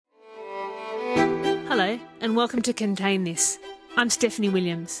Hello, and welcome to Contain This. I'm Stephanie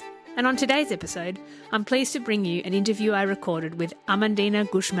Williams, and on today's episode, I'm pleased to bring you an interview I recorded with Amandina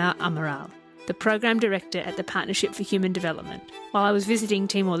Gusmão Amaral, the Program Director at the Partnership for Human Development, while I was visiting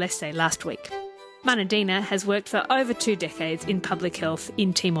Timor-Leste last week. Amandina has worked for over 2 decades in public health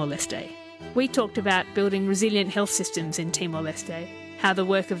in Timor-Leste. We talked about building resilient health systems in Timor-Leste, how the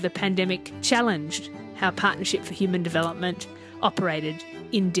work of the pandemic challenged how Partnership for Human Development operated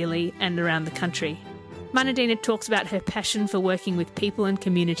in Dili and around the country. Amandina talks about her passion for working with people and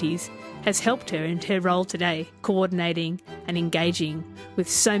communities has helped her in her role today, coordinating and engaging with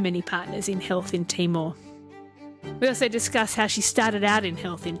so many partners in health in Timor. We also discuss how she started out in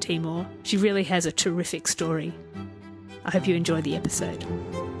health in Timor. She really has a terrific story. I hope you enjoy the episode.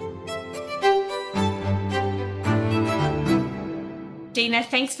 Dina,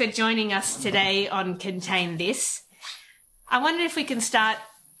 thanks for joining us today on Contain This. I wonder if we can start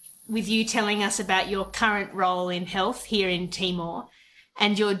with you telling us about your current role in health here in Timor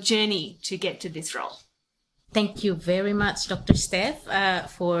and your journey to get to this role. Thank you very much, Dr. Steph,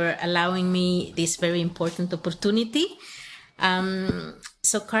 for allowing me this very important opportunity.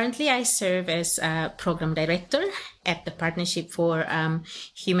 So currently I serve as Program Director at the Partnership for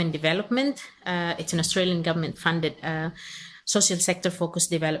Human Development. It's an Australian government-funded social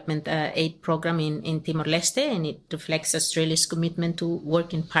sector-focused development aid program in Timor-Leste, and it reflects Australia's commitment to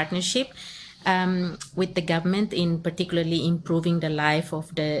work in partnership with the government in particularly improving the life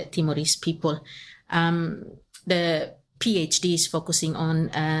of the Timorese people. The PhD is focusing on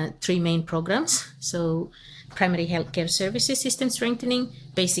 3 main programs. So primary healthcare services system strengthening,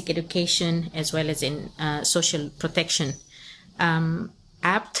 basic education, as well as in social protection.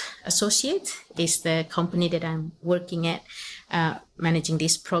 APT Associates is the company that I'm working at, managing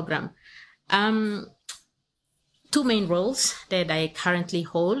this program. 2 main roles that I currently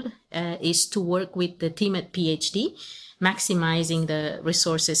hold is to work with the team at PhD, maximizing the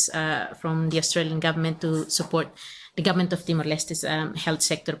resources from the Australian government to support the government of Timor-Leste's health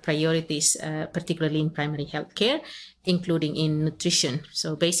sector priorities, particularly in primary health care, including in nutrition.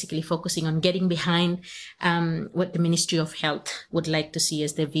 So basically focusing on getting behind what the Ministry of Health would like to see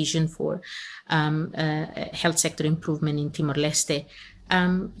as their vision for health sector improvement in Timor-Leste.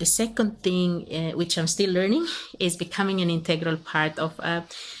 The second thing, which I'm still learning, is becoming an integral part of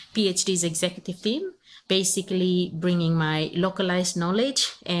PhD's executive team, basically bringing my localized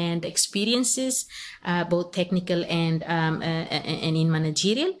knowledge and experiences, both technical and in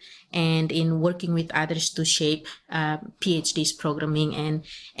managerial, and in working with others to shape PhD's programming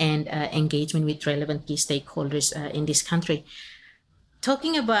and engagement with relevant key stakeholders in this country.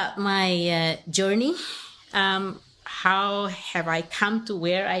 Talking about my journey, how have I come to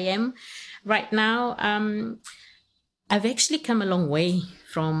where I am right now? I've actually come a long way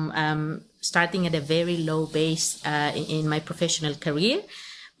from starting at a very low base in my professional career,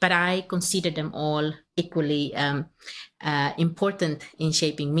 but I consider them all equally important in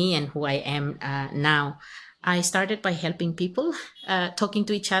shaping me and who I am now. I started by helping people, talking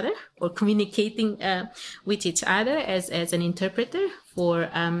to each other or communicating with each other as an interpreter for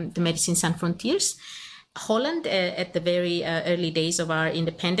the Medicine Sans Frontiers Holland at the very early days of our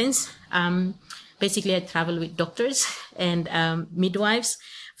independence. Basically, I traveled with doctors and midwives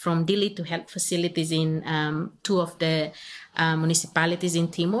from Dili to health facilities in 2 of the municipalities in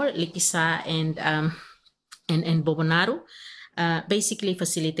Timor, Likisa and Bobonaru, basically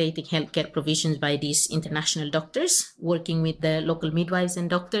facilitating healthcare provisions by these international doctors, working with the local midwives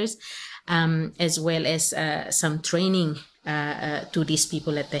and doctors, as well as some training to these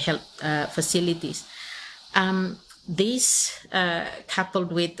people at the health facilities. This,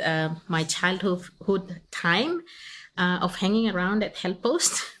 coupled with my childhood time of hanging around at Health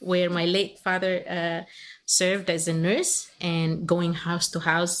Post, where my late father served as a nurse and going house to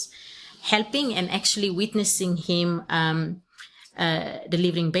house, helping and actually witnessing him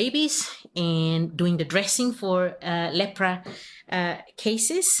delivering babies and doing the dressing for lepra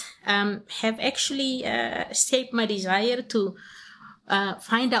cases, have actually shaped my desire to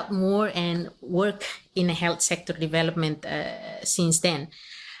find out more and work in a health sector development since then.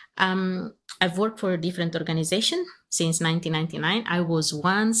 I've worked for a different organization since 1999. I was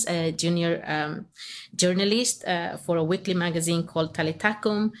once a junior journalist for a weekly magazine called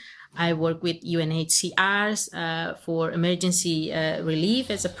Talitakum. I worked with UNHCR for emergency relief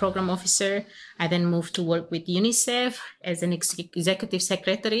as a program officer. I then moved to work with UNICEF as an executive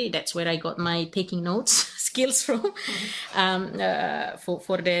secretary. That's where I got my taking notes skills from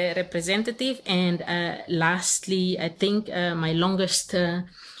for the representative. And lastly, I think my longest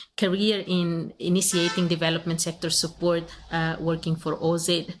career in initiating development sector support, working for OZ,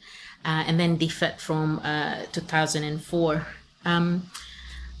 and then DFAT from 2004.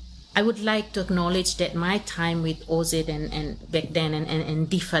 I would like to acknowledge that my time with OZ and back then and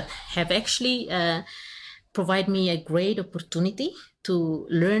DFAT have actually provided me a great opportunity to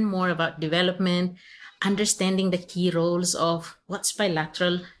learn more about development, understanding the key roles of what's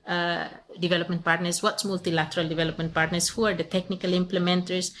bilateral development partners, what's multilateral development partners, who are the technical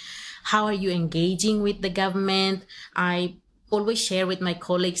implementers, how are you engaging with the government. I always share with my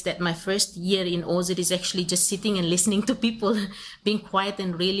colleagues that my first year in OZ is actually just sitting and listening to people, being quiet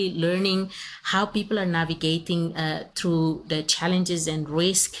and really learning how people are navigating through the challenges and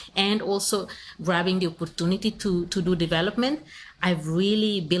risk, and also grabbing the opportunity to do development. I've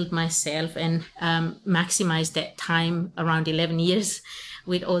really built myself and maximized that time, around 11 years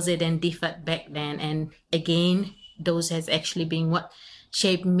with OZ and DFAT back then. And again, those has actually been what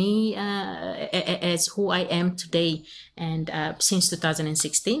shaped me as who I am today. And since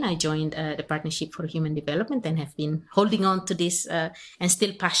 2016, I joined the Partnership for Human Development and have been holding on to this and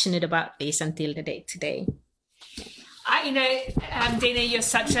still passionate about this until the day today. Dina, you're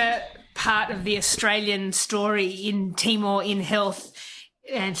such a part of the Australian story in Timor in health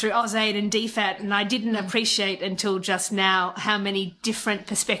and through AusAid and DFAT, and I didn't appreciate until just now how many different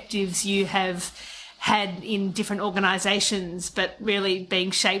perspectives you have had in different organisations, but really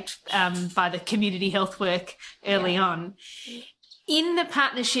being shaped by the community health work early on. In the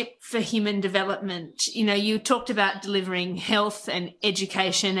Partnership for Human Development, you talked about delivering health and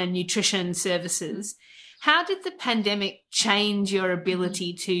education and nutrition services. How did the pandemic change your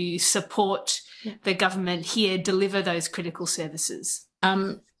ability to support the government here deliver those critical services?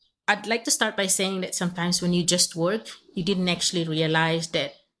 I'd like to start by saying that sometimes when you just work, you didn't actually realize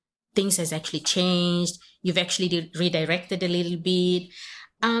that things has actually changed. You've actually redirected a little bit.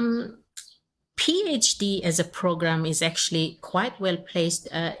 PhD as a program is actually quite well placed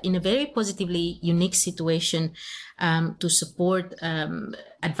in a very positively unique situation to support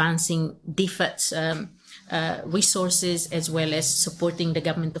advancing DFAT's resources, as well as supporting the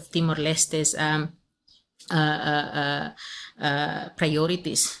government of Timor-Leste's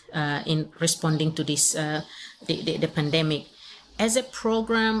priorities in responding to this the pandemic. As a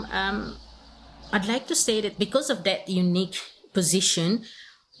program, I'd like to say that because of that unique position,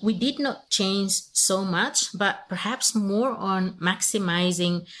 we did not change so much, but perhaps more on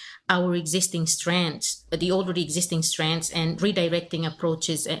maximizing our existing strengths, the already existing strengths, and redirecting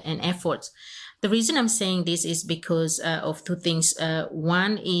approaches and efforts. The reason I'm saying this is because of two things.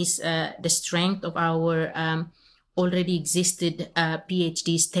 One is the strength of our already existed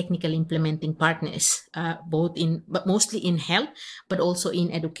PhD's technical implementing partners, but mostly in health, but also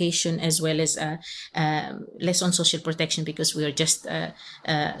in education, as well as less on social protection, because we are just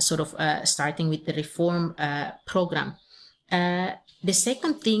starting with the reform program. The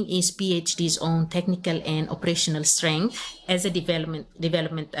second thing is PhD's own technical and operational strength as a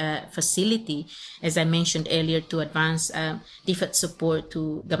development facility, as I mentioned earlier, to advance DFAT support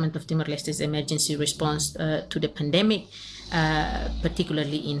to Government of Timor-Leste's emergency response to the pandemic,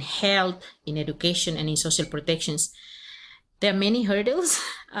 particularly in health, in education, and in social protections. There are many hurdles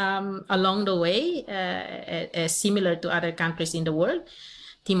along the way, similar to other countries in the world.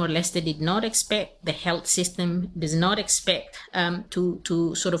 Timor-Leste did not expect, the health system does not expect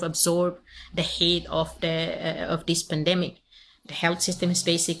to sort of absorb the hate of this pandemic. The health system is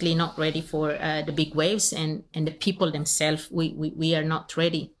basically not ready for the big waves, and the people themselves, we are not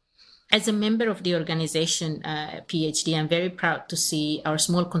ready. As a member of the organization PhD, I'm very proud to see our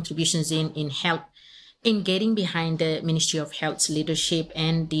small contributions in health, in getting behind the Ministry of Health's leadership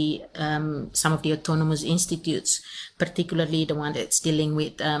and the some of the autonomous institutes, particularly the one that's dealing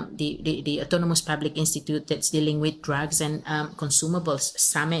with the Autonomous Public Institute that's dealing with drugs and consumables,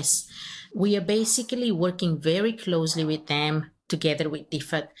 SAMES. We are basically working very closely with them together with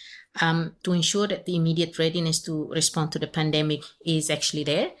DFAT to ensure that the immediate readiness to respond to the pandemic is actually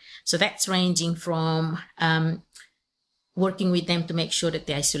there. So that's ranging from working with them to make sure that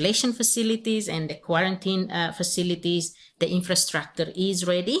the isolation facilities and the quarantine facilities, the infrastructure is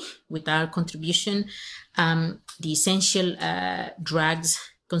ready with our contribution. The essential drugs,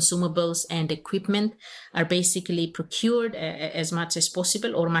 consumables, and equipment are basically procured as much as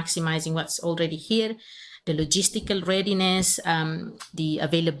possible, or maximizing what's already here. The logistical readiness, the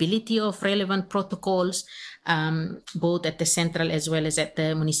availability of relevant protocols, both at the central as well as at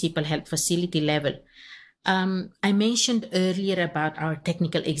the municipal health facility level. I mentioned earlier about our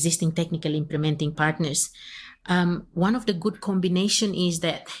existing technical implementing partners. One of the good combination is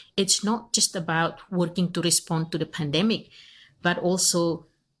that it's not just about working to respond to the pandemic, but also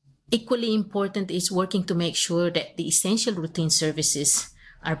equally important is working to make sure that the essential routine services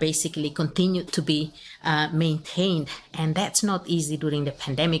are basically continued to be maintained. And that's not easy during the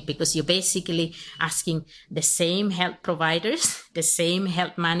pandemic, because you're basically asking the same health providers, the same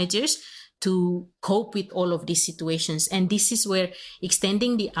health managers to cope with all of these situations. And this is where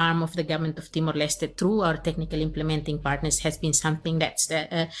extending the arm of the government of Timor-Leste through our technical implementing partners has been something that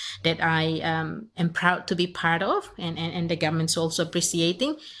I am proud to be part of, and the government's also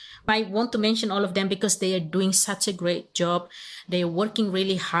appreciating. I want to mention all of them because they are doing such a great job. They are working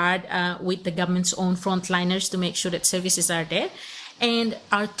really hard with the government's own frontliners to make sure that services are there. And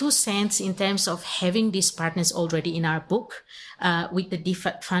our 2 cents in terms of having these partners already in our book with the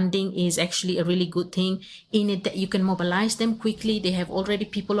DFAT funding is actually a really good thing, in it that you can mobilize them quickly. They have already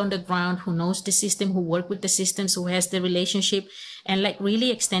people on the ground who knows the system, who work with the systems, who has the relationship, and like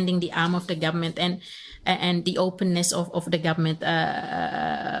really extending the arm of the government and the openness of the government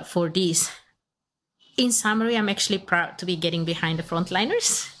for this. In summary, I'm actually proud to be getting behind the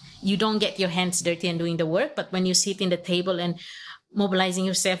frontliners. You don't get your hands dirty and doing the work, but when you sit in the table and mobilizing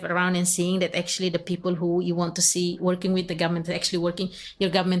yourself around and seeing that actually the people who you want to see working with the government are actually working, your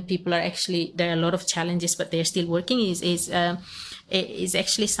government people are actually, there are a lot of challenges, but they're still working, is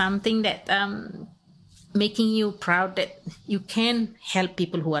actually something that making you proud that you can help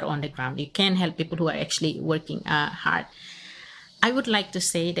people who are on the ground. You can help people who are actually working hard. I would like to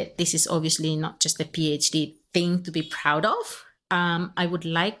say that this is obviously not just a PhD thing to be proud of. I would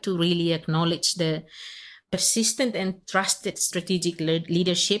like to really acknowledge the persistent and trusted strategic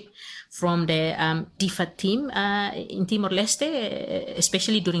leadership from the DFAT team in Timor-Leste,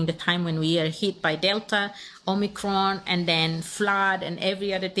 especially during the time when we are hit by Delta, Omicron, and then flood and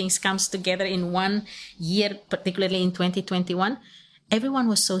every other things comes together in one year, particularly in 2021. Everyone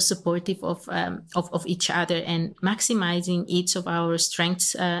was so supportive of each other and maximizing each of our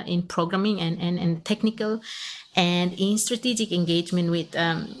strengths in programming and technical, and in strategic engagement with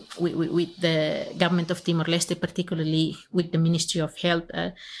the government of Timor-Leste, particularly with the Ministry of Health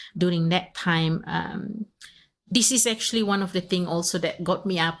during that time. This is actually one of the things also that got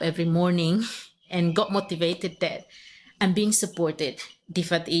me up every morning and got motivated that I'm being supported.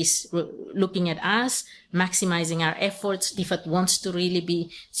 DFAT is looking at us, maximizing our efforts. DFAT wants to really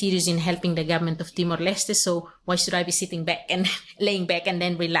be serious in helping the government of Timor-Leste. So why should I be sitting back and laying back and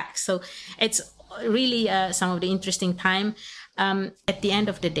then relax? So it's really some of the interesting time. At the end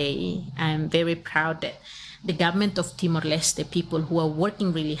of the day, I'm very proud that the government of Timor-Leste, people who are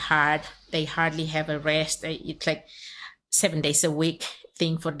working really hard, they hardly have a rest. It's like 7 days a week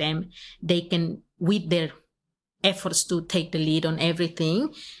thing for them. They can, with their efforts to take the lead on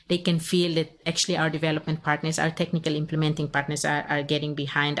everything, they can feel that actually our development partners, our technical implementing partners are getting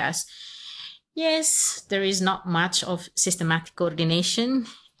behind us. Yes, there is not much of systematic coordination.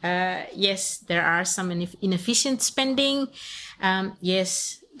 Yes, there are some inefficient spending.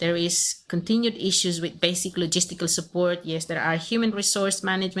 Yes, there is continued issues with basic logistical support. Yes, there are human resource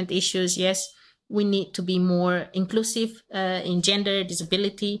management issues. Yes, we need to be more inclusive in gender,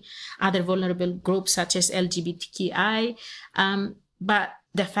 disability, other vulnerable groups such as LGBTQI. But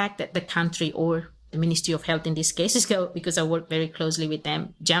the fact that the country, or the Ministry of Health in this case, because I work very closely with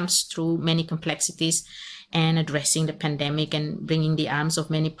them, jumps through many complexities and addressing the pandemic and bringing the arms of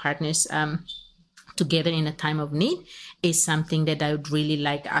many partners together in a time of need is something that I would really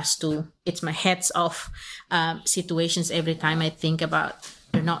like us to, it's my heads off situations every time I think about.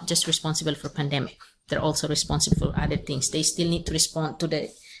 They're not just responsible for pandemic. They're also responsible for other things. They still need to respond to the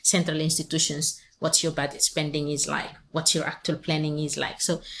central institutions. What's your budget spending is like? What's your actual planning is like?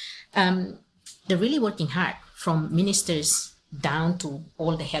 So they're really working hard, from ministers down to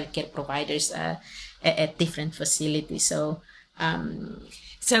all the healthcare providers at different facilities. So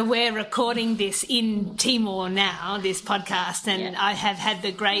we're recording this in Timor now, this podcast, and I have had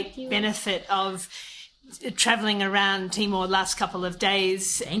the great benefit of travelling around Timor last couple of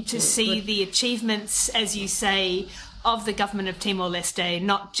days to see the achievements, as you say, of the government of Timor-Leste,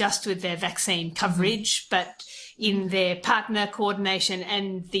 not just with their vaccine coverage, but in their partner coordination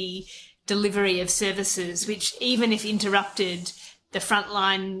and the delivery of services, which, even if interrupted, the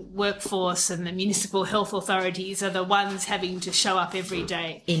frontline workforce and the municipal health authorities are the ones having to show up every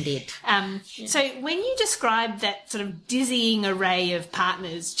day. Indeed. So when you describe that sort of dizzying array of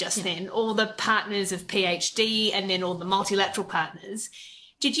partners just then, all the partners of PhD and then all the multilateral partners,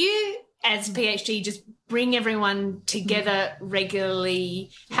 did you, as PhD, just bring everyone together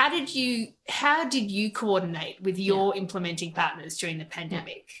regularly? How did you coordinate with your implementing partners during the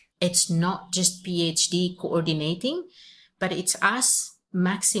pandemic? It's not just PhD coordinating, but it's us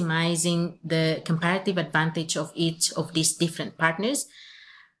maximizing the comparative advantage of each of these different partners.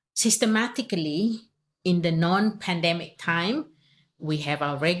 systematically, in the non-pandemic time, we have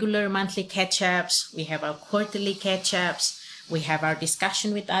our regular monthly catch-ups, we have our quarterly catch-ups, we have our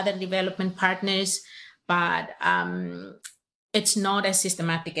discussion with other development partners, but it's not as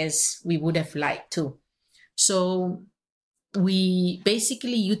systematic as we would have liked to. So we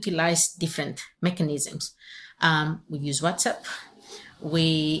basically utilize different mechanisms. We use WhatsApp,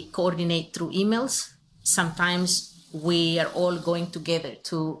 we coordinate through emails. Sometimes we are all going together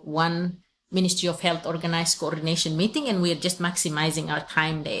to one Ministry of Health organized coordination meeting, and we are just maximizing our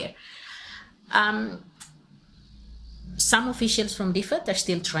time there. Some officials from DFAT are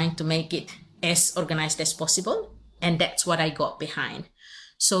still trying to make it as organized as possible, and that's what I got behind.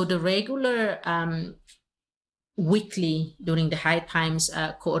 So the regular weekly, during the high times,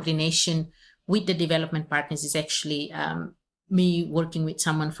 coordination with the development partners is actually me working with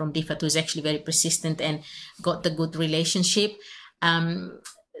someone from DFAT who is actually very persistent and got the good relationship.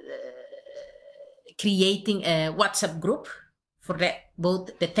 Creating a WhatsApp group for that,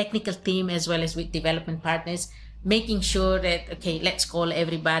 both the technical team as well as with development partners, making sure that, okay, let's call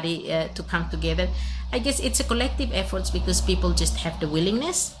everybody to come together. I guess it's a collective effort because people just have the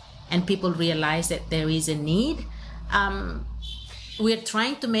willingness and people realize that there is a need. We're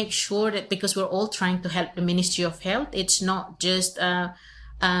trying to make sure that, because we're all trying to help the Ministry of Health, it's not just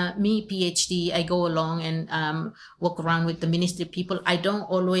me, PhD, I go along and walk around with the ministry people. I don't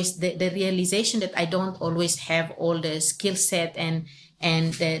always, the realization that I don't always have all the skill set and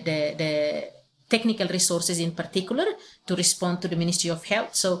the technical resources in particular to respond to the Ministry of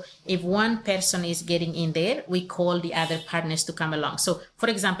Health. So if one person is getting in there, we call the other partners to come along. So for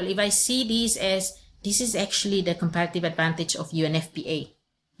example, if I see these as, this is actually the comparative advantage of UNFPA,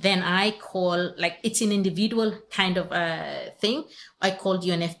 then I call, like, it's an individual kind of thing. I called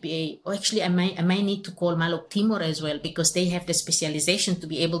UNFPA. Or actually, I might need to call Maluk Timur as well, because they have the specialization to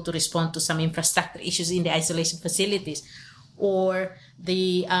be able to respond to some infrastructure issues in the isolation facilities. Or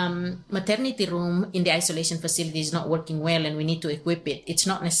the maternity room in the isolation facility is not working well and we need to equip it. It's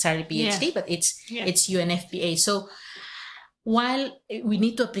not necessarily PhD, but it's UNFPA. So while we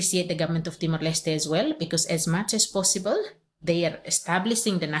need to appreciate the government of Timor-Leste as well, because as much as possible, they are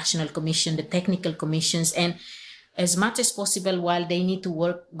establishing the National Commission, the technical commissions, and as much as possible, while they need to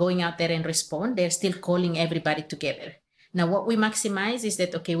work going out there and respond, they're still calling everybody together. Now, what we maximize is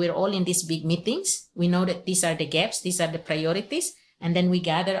that, okay, we're all in these big meetings. We know that these are the gaps, these are the priorities, and then we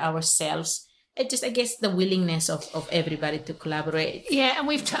gather ourselves. It just, I guess, the willingness of everybody to collaborate. Yeah, and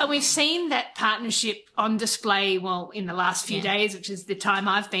we've seen that partnership on display, well, in the last few days, which is the time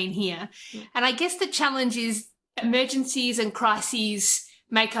I've been here. Yeah. And I guess the challenge is emergencies and crises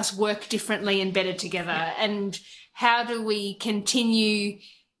make us work differently and better together. Yeah. And how do we continue?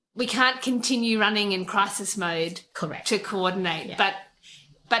 We can't continue running in crisis mode. Correct. To coordinate. Yeah.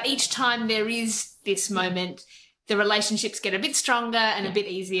 But each time there is this moment, the relationships get a bit stronger and a bit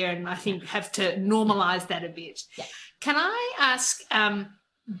easier, and I think have to normalize that a bit. Yeah. Can I ask,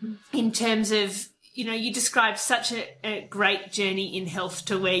 in terms of, you know, you described such a great journey in health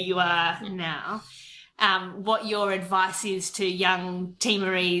to where you are now, what your advice is to young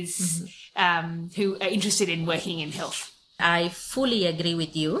Timorese who are interested in working in health? I fully agree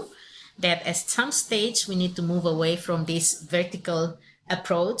with you that at some stage we need to move away from this vertical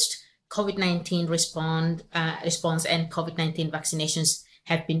approach. COVID-19 response and COVID-19 vaccinations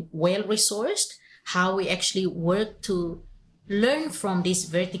have been well resourced. How we actually work to learn from this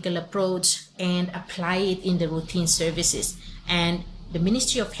vertical approach and apply it in the routine services. And the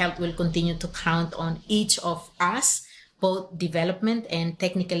Ministry of Health will continue to count on each of us, both development and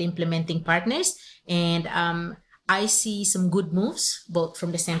technical implementing partners. And I see some good moves, both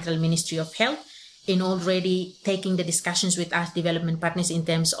from the Central Ministry of Health in already taking the discussions with us development partners in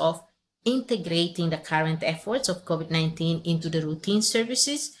terms of integrating the current efforts of COVID-19 into the routine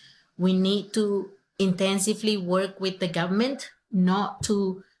services. We need to intensively work with the government, not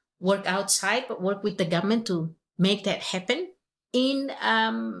to work outside, but work with the government to make that happen. In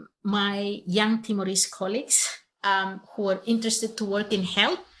my young Timorese colleagues who are interested to work in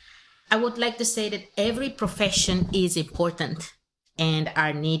health, I would like to say that every profession is important and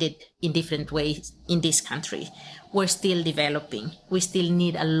are needed in different ways in this country. We're still developing. We still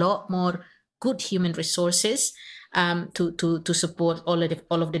need a lot more good human resources to support all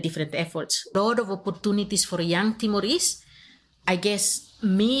of the different efforts. A lot of opportunities for young Timorese. I guess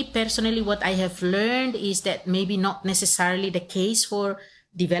me personally, what I have learned is that maybe not necessarily the case for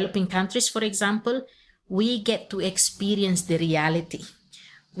developing countries, for example. We get to experience the reality.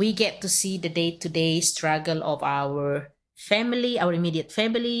 We get to see the day-to-day struggle of our family, our immediate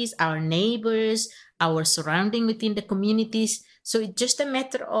families, our neighbors, our surrounding within the communities. So it's just a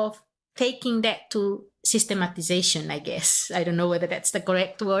matter of taking that to systematization, I guess. I don't know whether that's the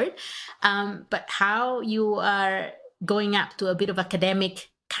correct word, but how you are going up to a bit of academic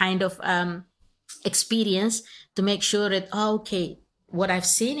kind of experience to make sure that, okay, what I've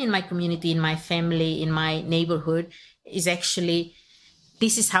seen in my community, in my family, in my neighborhood is actually,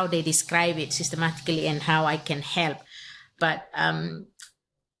 this is how they describe it systematically and how I can help. But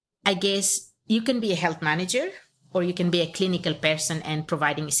I guess you can be a health manager or you can be a clinical person and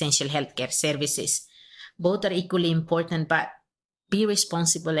providing essential healthcare services. Both are equally important, but be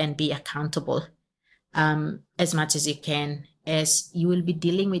responsible and be accountable as much as you can, as you will be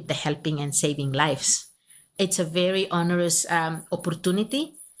dealing with the helping and saving lives. It's a very onerous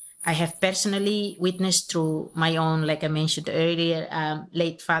opportunity. I have personally witnessed through my own, like I mentioned earlier,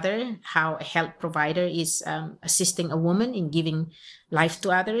 late father, how a health provider is assisting a woman in giving life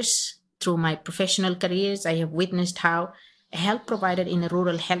to others. Through my professional careers, I have witnessed how a health provider in a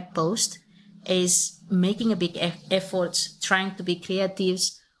rural health post is making a big effort, trying to be creative,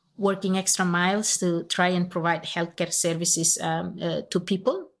 working extra miles to try and provide healthcare services to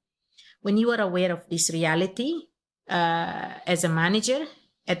people. When you are aware of this reality as a manager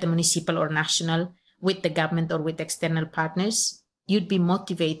at the municipal or national, with the government or with external partners, you'd be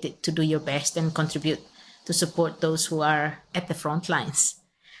motivated to do your best and contribute to support those who are at the front lines.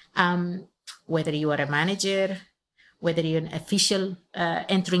 Whether you are a manager, whether you're an official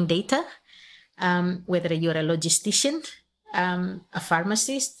entering data, whether you're a logistician, a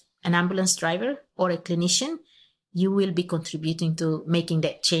pharmacist, an ambulance driver, or a clinician, you will be contributing to making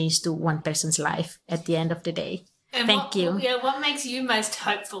that change to one person's life at the end of the day. And Thank you. Yeah, what makes you most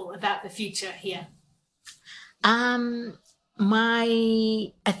hopeful about the future here? I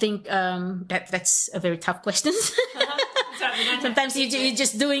think that's a very tough question. Sometimes you're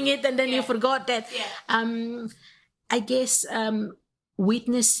just doing it and then you forgot that. Yeah. I guess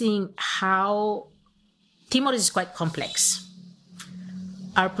witnessing how Timor is quite complex.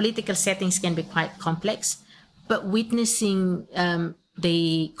 Our political settings can be quite complex, but witnessing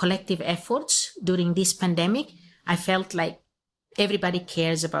the collective efforts during this pandemic, I felt like everybody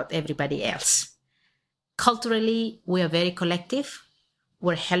cares about everybody else. Culturally, we are very collective.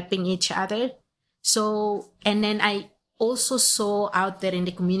 We're helping each other. So, and then I also saw out there in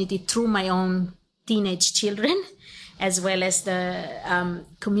the community through my own teenage children, as well as the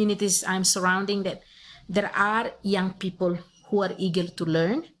communities I'm surrounding, that there are young people who are eager to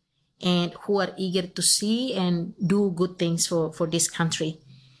learn and who are eager to see and do good things for this country.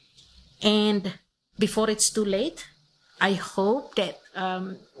 And before it's too late, I hope that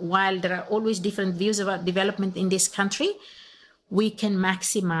while there are always different views about development in this country, we can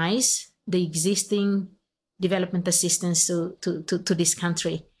maximize the existing development assistance to this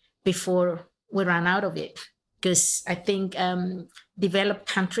country before we run out of it. Because I think developed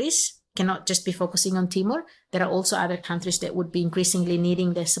countries cannot just be focusing on Timor. There are also other countries that would be increasingly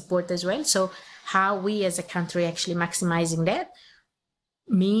needing their support as well. So how we as a country actually maximizing that,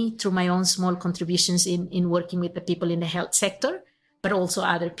 me through my own small contributions in working with the people in the health sector, but also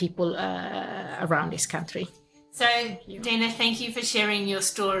other people around this country. So, Dina, thank you for sharing your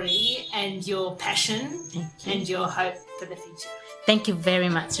story and your passion and your hope for the future. Thank you very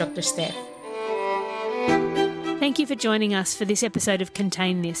much, Dr. Steph. Thank you for joining us for this episode of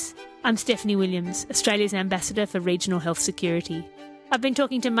Contain This. I'm Stephanie Williams, Australia's Ambassador for Regional Health Security. I've been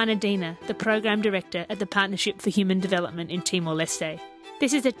talking to Mana Dina, the Program Director at the Partnership for Human Development in Timor-Leste.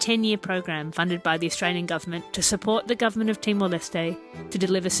 This is a 10-year program funded by the Australian Government to support the Government of Timor-Leste to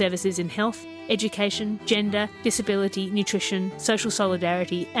deliver services in health, education, gender, disability, nutrition, social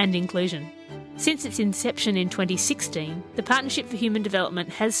solidarity and inclusion. Since its inception in 2016, the Partnership for Human Development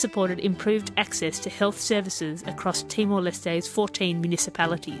has supported improved access to health services across Timor-Leste's 14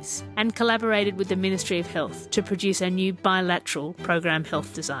 municipalities and collaborated with the Ministry of Health to produce a new bilateral program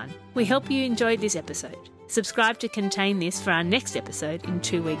health design. We hope you enjoyed this episode. Subscribe to Contain This for our next episode in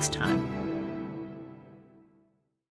 2 weeks' time.